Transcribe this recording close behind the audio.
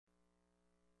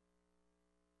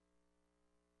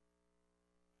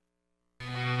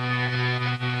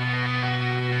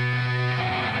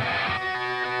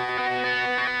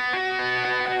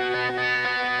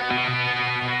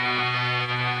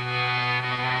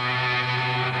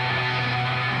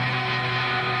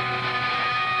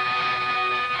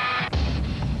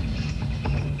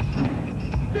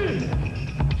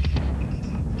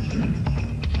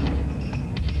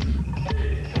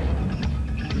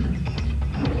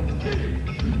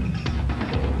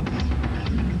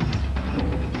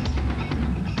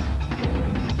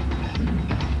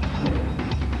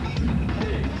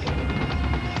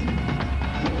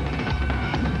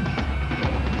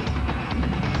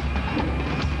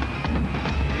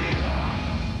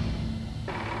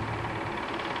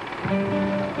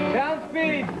Down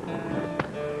speed.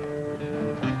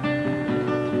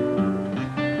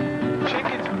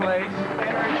 Chicken's place.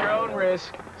 Enter at your own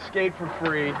risk. Skate for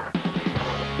free.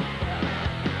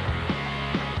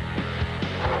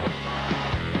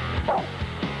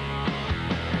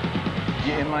 Do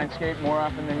you inline skate more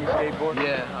often than you skateboard?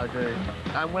 Yeah, I do.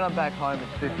 And when I'm back home,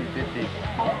 it's 50-50.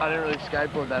 I don't really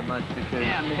skateboard that much because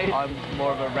I'm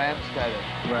more of a ramp skater.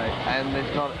 Right. And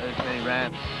there's not as many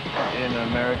ramps in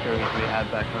America as we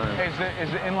have back home. Is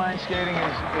the inline skating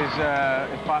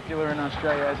as popular in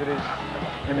Australia as it is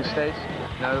in the States?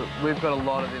 No, we've got a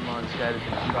lot of inline skaters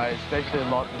in Australia, especially a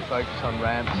lot that focus on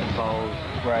ramps and bowls.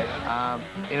 Right.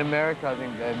 In America, I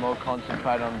think they're more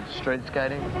concentrated on street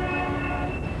skating.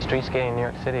 Street skating in New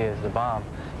York City is the bomb.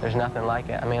 There's nothing like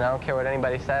it. I mean, I don't care what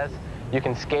anybody says. You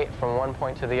can skate from one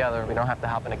point to the other. We don't have to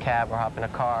hop in a cab or hop in a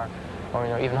car or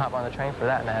even hop on the train for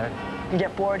that matter. If you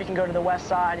get bored, you can go to the west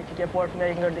side. If you get bored from there,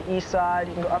 you can go to the east side.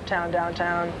 You can go uptown,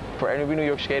 downtown. For every New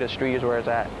York skater, street is where it's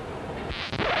at.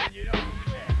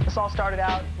 This all started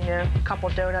out, a couple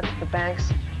of donuts at the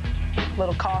banks, a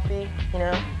little coffee,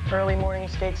 early morning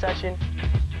skate session.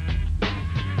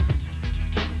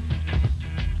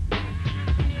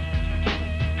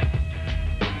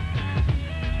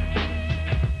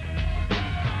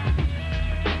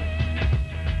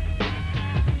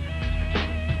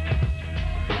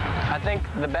 I think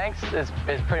the Banks is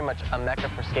pretty much a mecca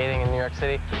for skating in New York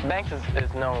City. The Banks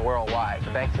is known worldwide.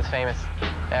 The Banks is famous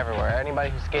everywhere. Anybody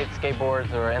who skates,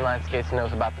 skateboards, or inline skates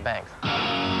knows about the Banks.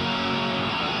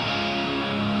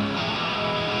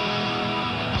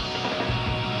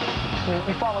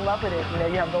 You fall in love with it.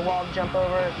 You have the wall to jump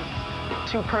over,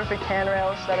 two perfect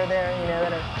handrails that are there,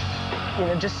 that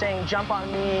are, just saying, jump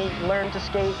on me, learn to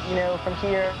skate, from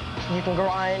here. You can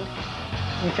grind.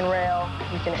 You can rail,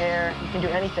 you can air, you can do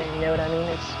anything, you know what I mean?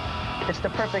 It's the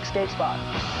perfect skate spot.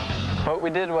 What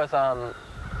we did was, on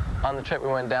the trip, we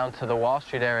went down to the Wall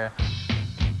Street area.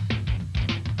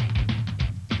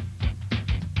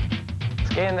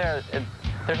 Skating there,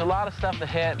 there's a lot of stuff to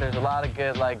hit, there's a lot of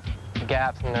good,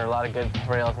 gaps, and there are a lot of good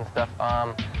rails and stuff.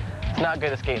 It's not good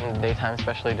to skate in the daytime,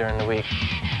 especially during the week.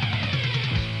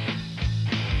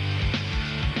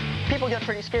 People get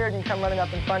pretty scared and come running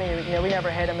up in front of you. We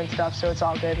never hit them and stuff, so it's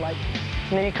all good.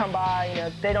 You come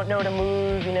by, they don't know to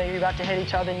move, you're about to hit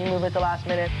each other and you move at the last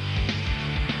minute.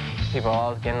 People are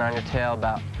always getting on your tail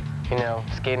about,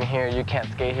 skating here, you can't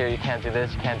skate here, you can't do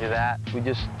this, you can't do that. We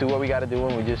just do what we got to do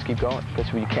and we just keep going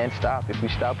because we can't stop. If we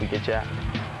stop, we get jacked.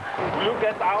 Will you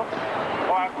get out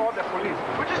or I call the police?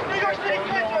 We're just New York City kids,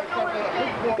 we have nowhere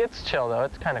to skate. It's chill, though.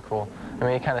 It's kind of cool. I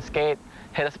mean, you kind of skate,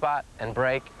 hit a spot, and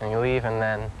break, and you leave, and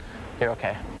then you're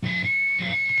okay.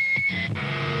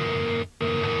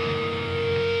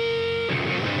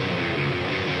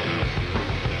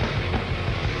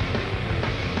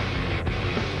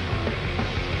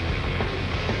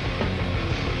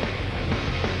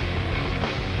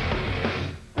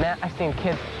 Man, I've seen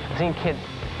kids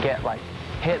get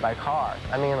hit by cars.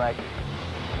 I mean,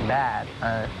 bad.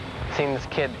 I've seen this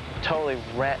kid totally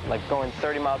going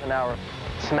 30 miles an hour,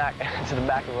 smack into the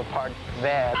back of a parked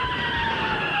van.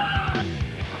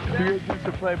 You guys do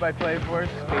some play-by-play for us?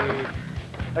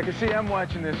 I can see I'm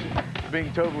watching this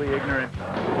being totally ignorant,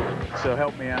 so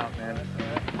help me out, man.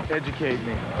 Educate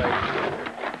me.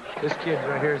 This kid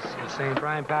right here is insane.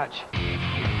 Brian Patch.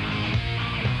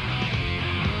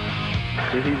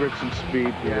 Did he rip some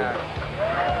speed? Yeah.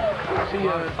 See,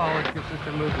 solid,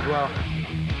 consistent moves as well.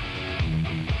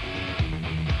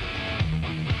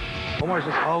 Omar's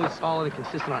just always solid and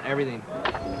consistent on everything.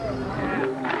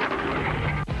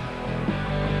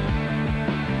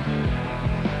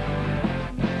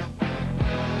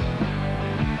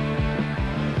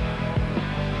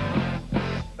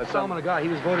 Solomon Agat, he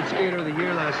was voted Skater of the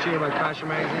Year last year by Crasher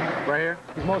Magazine. Right here?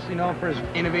 He's mostly known for his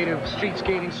innovative street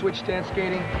skating, switch stance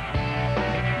skating.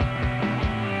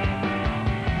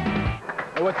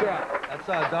 Oh, what's that?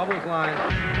 That's doubles line.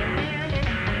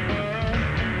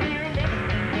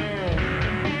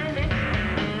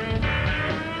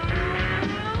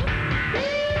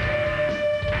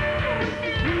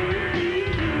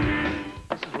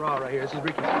 This is raw right here. This is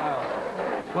Ricky Styles.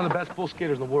 One of the best bull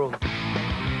skaters in the world.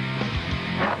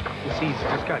 You see, he's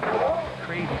just got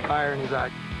crazy fire in his eye.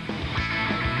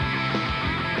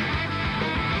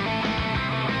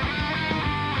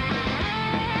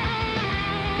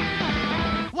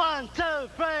 One, two.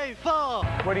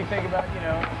 What do you think about, you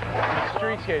know,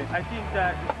 street skating? I think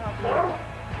that the company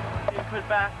did put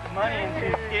back money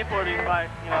into skateboarding by,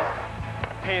 you know,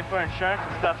 paying for insurance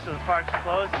and stuff so the park's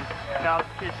closed and now the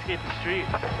kids skate the street.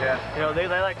 Yeah. You know, they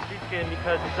like street skating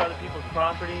because it's other people's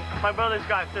property. My brother's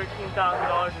got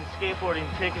 $13,000 in skateboarding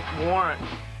tickets warrants.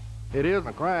 It is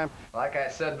a crime. Like I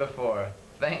said before,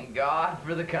 thank God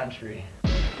for the country.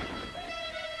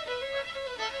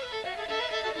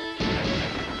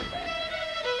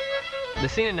 The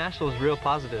scene in Nashville is real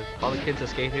positive. All the kids that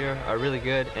skate here are really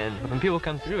good, and when people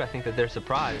come through, I think that they're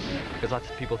surprised, because lots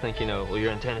of people think, you know, well,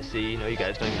 you're in Tennessee, you know, you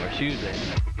guys don't even wear shoes there.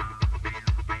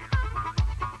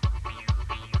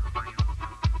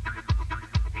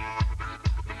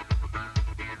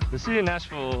 The city of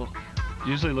Nashville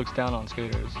usually looks down on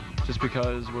skaters, just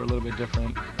because we're a little bit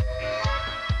different.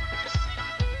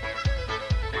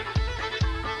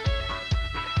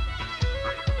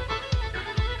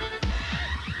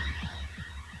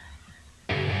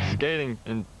 Skating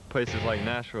in places like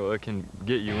Nashville, it can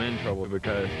get you in trouble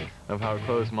because of how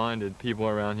close-minded people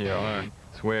around here are.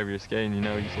 So wherever you're skating, you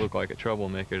know, you just look like a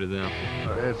troublemaker to them.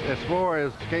 As far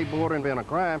as skateboarding being a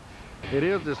crime, it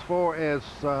is as far as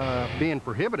being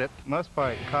prohibited. Most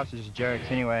part, the cops are just jerks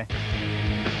anyway.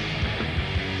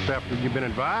 After you've been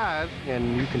advised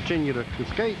and you continue to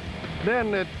skate,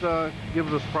 then it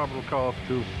gives us probable cause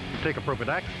to take appropriate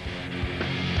action.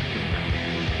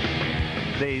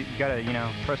 They got a, you know,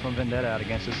 personal vendetta out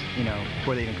against us, you know,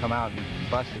 before they even come out and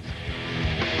bust us.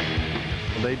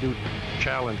 They do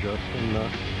challenge us,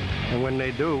 and when they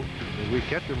do, if we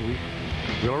catch them,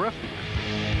 we'll arrest them.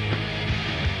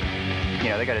 You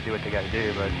know, they got to do what they got to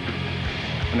do, but,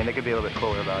 I mean, they could be a little bit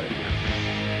cooler about it.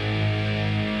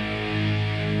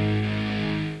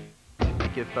 I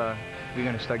think if we're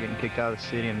going to start getting kicked out of the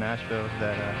city in Nashville,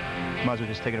 that might as well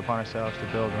just take it upon ourselves to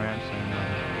build ramps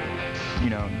and, you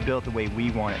know, build the way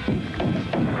we want it.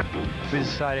 We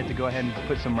decided to go ahead and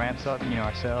put some ramps up, you know,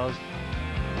 ourselves.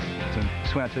 So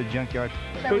swim out to the junkyard.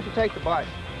 Maybe we should take the bike.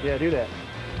 Yeah, do that.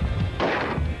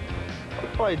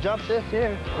 Probably jump this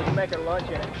here. We can make it a lunch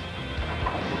in it.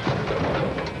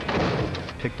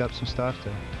 Picked up some stuff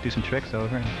to do some tricks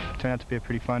over, and it turned out to be a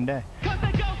pretty fun day.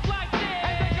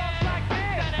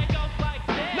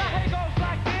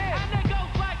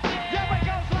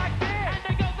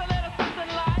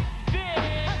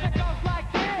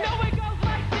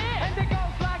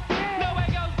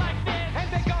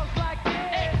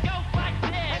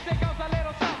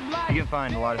 You can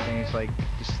find a lot of things like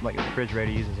just like a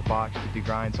refrigerator used as a box to do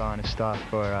grinds on and stuff,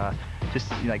 or just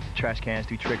like trash cans,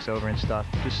 do tricks over and stuff.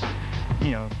 Just,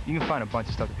 you know, you can find a bunch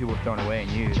of stuff that people have thrown away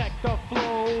and used. Check the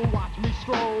flow, watch me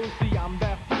stroll. See, I'm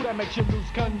that fool that makes you lose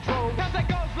control. Cause it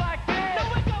goes like this.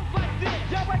 No, it goes like this.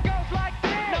 Yeah, it goes like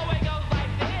this. No, it goes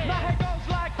like this. No, it goes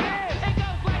like this. It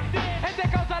goes like this. And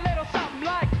there goes a little something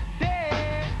like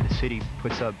this. The city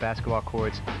puts up basketball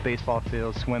courts, baseball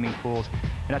fields, swimming pools,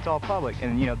 and that's all public.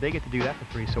 And, you know, they get to do that for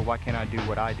free, so why can't I do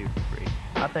what I do for free?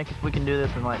 I think if we can do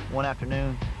this in like one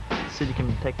afternoon, the city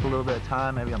can take a little bit of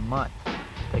time, maybe a month.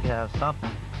 They could have something.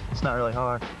 It's not really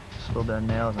hard. Just a little bit of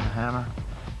nails and a hammer.